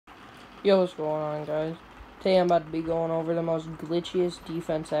Yo, what's going on, guys? Today I'm about to be going over the most glitchiest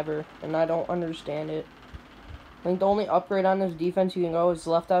defense ever, and I don't understand it. I think the only upgrade on this defense you can go is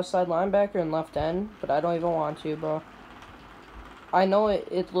left outside linebacker and left end, but I don't even want to, bro. I know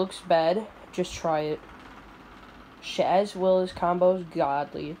it looks bad, just try it. Shaz Willis combo's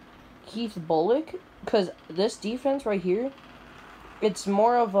godly. Keith Bullock, because this defense right here, it's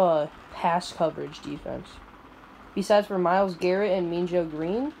more of a pass coverage defense. Besides for Myles Garrett and Mean Joe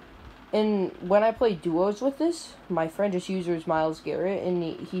Green. And when I play duos with this, my friend just uses Myles Garrett, and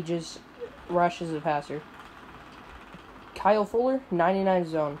he just rushes the passer. Kyle Fuller, 99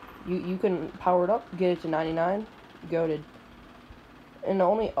 zone. You can power it up, get it to 99, goated. And the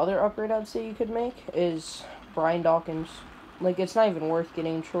only other upgrade I'd say you could make is Brian Dawkins. Like, it's not even worth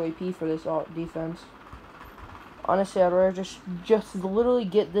getting Troy P for this defense. Honestly, I'd rather just literally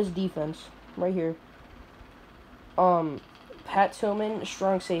get this defense right here. Pat Tillman,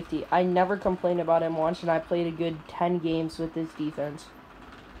 strong safety. I never complained about him once, and I played a good 10 games with this defense.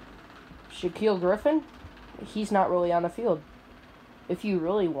 Shaquille Griffin, he's not really on the field. If you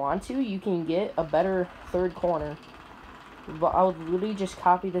really want to, you can get a better third corner. But I would literally just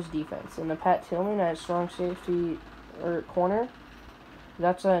copy this defense. And the Pat Tillman at strong safety or corner,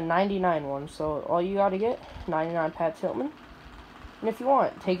 that's a 99 one. So all you gotta get, 99 Pat Tillman. And if you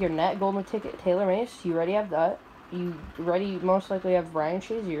want, take your net golden ticket Taylor Mace. You already have that. You already most likely have Ryan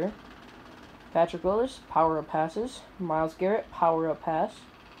Shazier, Patrick Willis, power up passes, Myles Garrett, power up pass,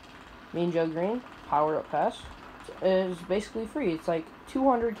 Mean Joe Green, power up pass. It's basically free. It's like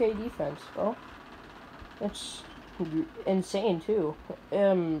 200k defense, bro. It's insane too.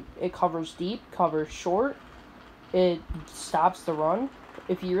 It covers deep, covers short. It stops the run.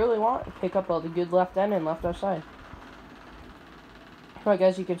 If you really want, pick up a good left end and left outside. Alright,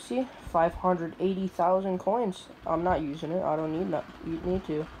 guys, you can see 580,000 coins. I'm not using it. I don't need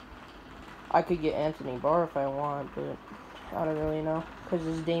to. I could get Anthony Barr if I want, but I don't really know, because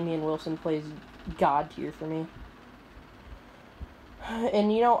this Damian Wilson plays god tier for me.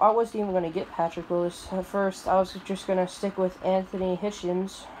 And you know, I wasn't even gonna get Patrick Willis at first. I was just gonna stick with Anthony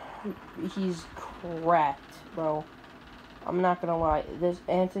Hitchens. He's cracked, bro. I'm not gonna lie. This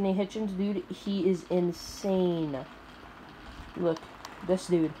Anthony Hitchens dude, he is insane. Look. This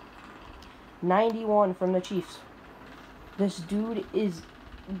dude, 91 from the Chiefs. This dude is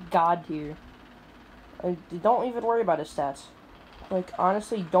god tier. Don't even worry about his stats. Like,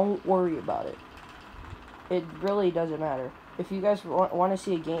 honestly, don't worry about it. It really doesn't matter. If you guys want to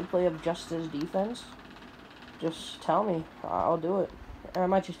see a gameplay of just his defense, just tell me. I'll do it. Or I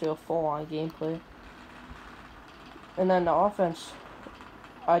might just do a full-on gameplay. And then the offense,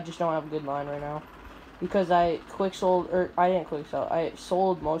 I just don't have a good line right now. Because I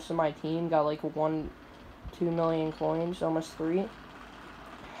sold most of my team, got like 2 million coins, almost 3.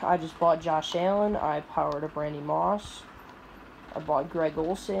 I just bought Josh Allen, I powered up Randy Moss, I bought Greg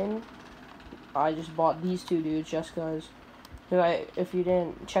Olsen, I just bought these two dudes just because. If you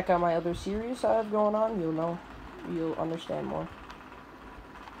didn't check out my other series I have going on, you'll understand more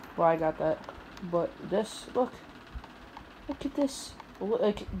why I got that. But this, look at this.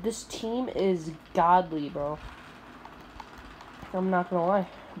 Like, this team is godly, bro. I'm not gonna lie.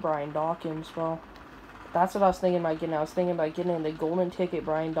 Brian Dawkins, bro. That's what I was thinking about getting. I was thinking about getting the golden ticket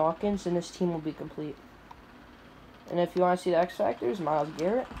Brian Dawkins, and this team will be complete. And if you want to see the X Factors, Myles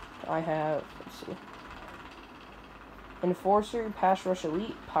Garrett, I have, let's see. Enforcer, Pass Rush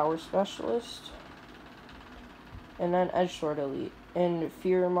Elite, Power Specialist, and then Edge Sword Elite. And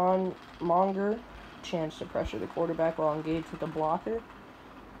Fear Monger, chance to pressure the quarterback while engaged with the blocker.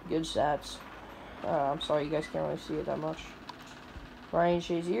 Good stats. I'm sorry you guys can't really see it that much. Ryan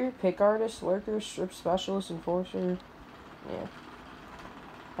Shazier, pick artist, lurker, strip specialist, enforcer. Yeah.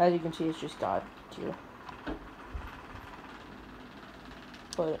 As you can see, it's just god tier.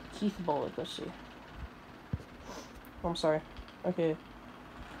 But Keith Bullock, let's see. I'm sorry. Okay.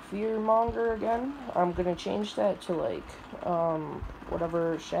 Fearmonger again. I'm gonna change that to like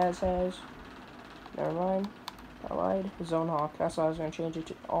whatever Shaz has. Never mind. I lied. Zone Hawk. That's what I was gonna change it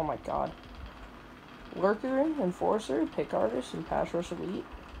to. Oh my god. Lurker, Enforcer, Pick Artist, and Pass Rush Elite.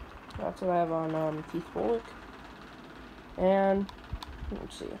 That's what I have on Keith Bullock. And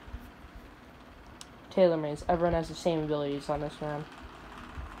let's see. Taylor Mays. Everyone has the same abilities on this man.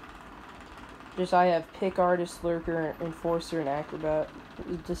 Just I have Pick Artist, Lurker, Enforcer, and Acrobat.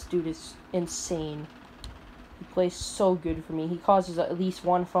 This dude is insane. He plays so good for me. He causes at least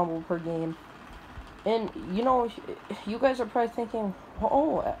 1 fumble per game. And, you know, you guys are probably thinking,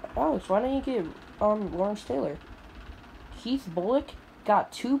 oh, Alex, why don't you get Lawrence Taylor? Keith Bullock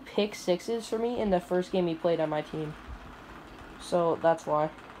got 2 pick sixes for me in the first game he played on my team. So, that's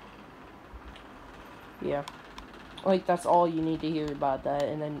why. Yeah. Like, that's all you need to hear about that,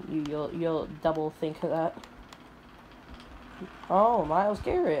 and then you'll double think of that. Oh, Myles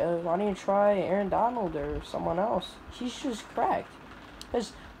Garrett. Why don't you try Aaron Donald or someone else? He's just cracked.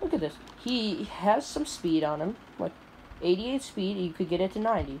 Because, look at this. He has some speed on him. Like, 88 speed, you could get it to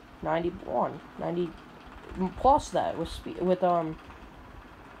 90. 91. 90 plus that with speed, with, theme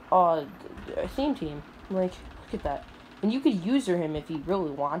team. Like, look at that. And you could user him if you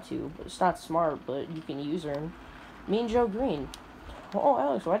really want to, but it's not smart, but you can user him. Mean Joe Green. Oh,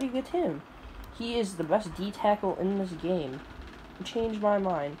 Alex, why do you get him? He is the best D tackle in this game. Changed my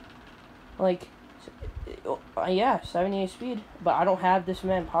mind. Like, yeah, 78 speed, but I don't have this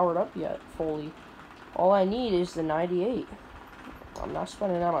man powered up yet fully. All I need is the 98. I'm not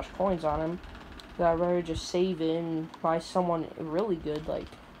spending that much coins on him. I'd rather just save it and buy someone really good, like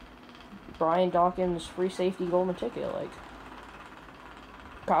Brian Dawkins, free safety golden ticket, like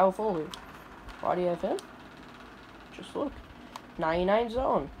Kyle Fuller. Why do you have him? Just look. 99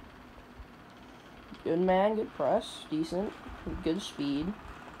 zone. Good man, good press, decent, good speed,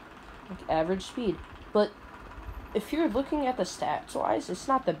 like average speed. But if you're looking at the stats wise, it's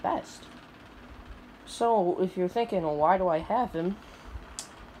not the best. So if you're thinking, well, why do I have him?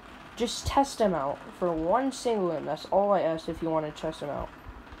 Just test him out for one single game. That's all I ask if you want to test him out.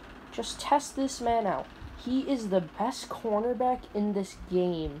 Just test this man out. He is the best cornerback in this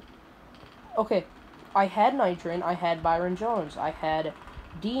game. Okay, I had Nitrin, I had Byron Jones, I had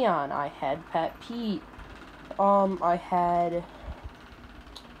Dion, I had Pat Pete, I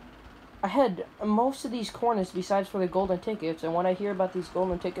had most of these corners besides for the golden tickets, and when I hear about these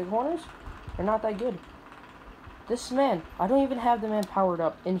golden ticket corners, they're not that good. This man, I don't even have the man powered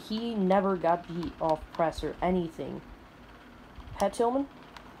up, and he never got beat off press or anything. Pat Tillman,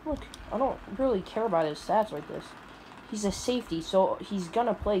 look, I don't really care about his stats like this. He's a safety, so he's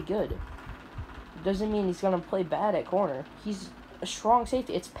gonna play good. Doesn't mean he's gonna play bad at corner. He's a strong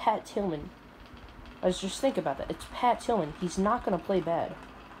safety. It's Pat Tillman. Let's just think about that. It's Pat Tillman. He's not gonna play bad.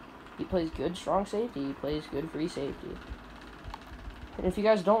 He plays good strong safety. He plays good free safety. And if you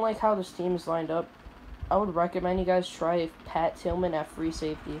guys don't like how this team is lined up, I would recommend you guys try Pat Tillman at free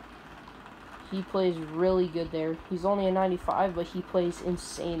safety. He plays really good there. He's only a 95, but he plays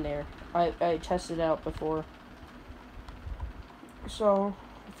insane there. I tested it out before. So,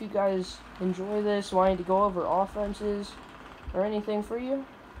 if you guys enjoy this, wanting to go over offenses or anything for you,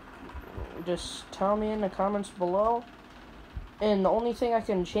 just tell me in the comments below. And the only thing I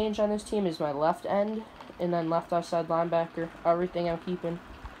can change on this team is my left end and then left outside linebacker. Everything I'm keeping.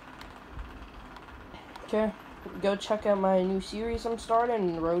 Okay, go check out my new series I'm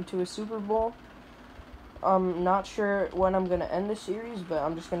starting, Road to a Super Bowl. I'm not sure when I'm going to end the series, but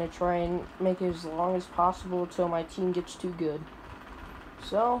I'm just going to try and make it as long as possible until my team gets too good.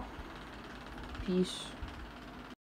 So, peace.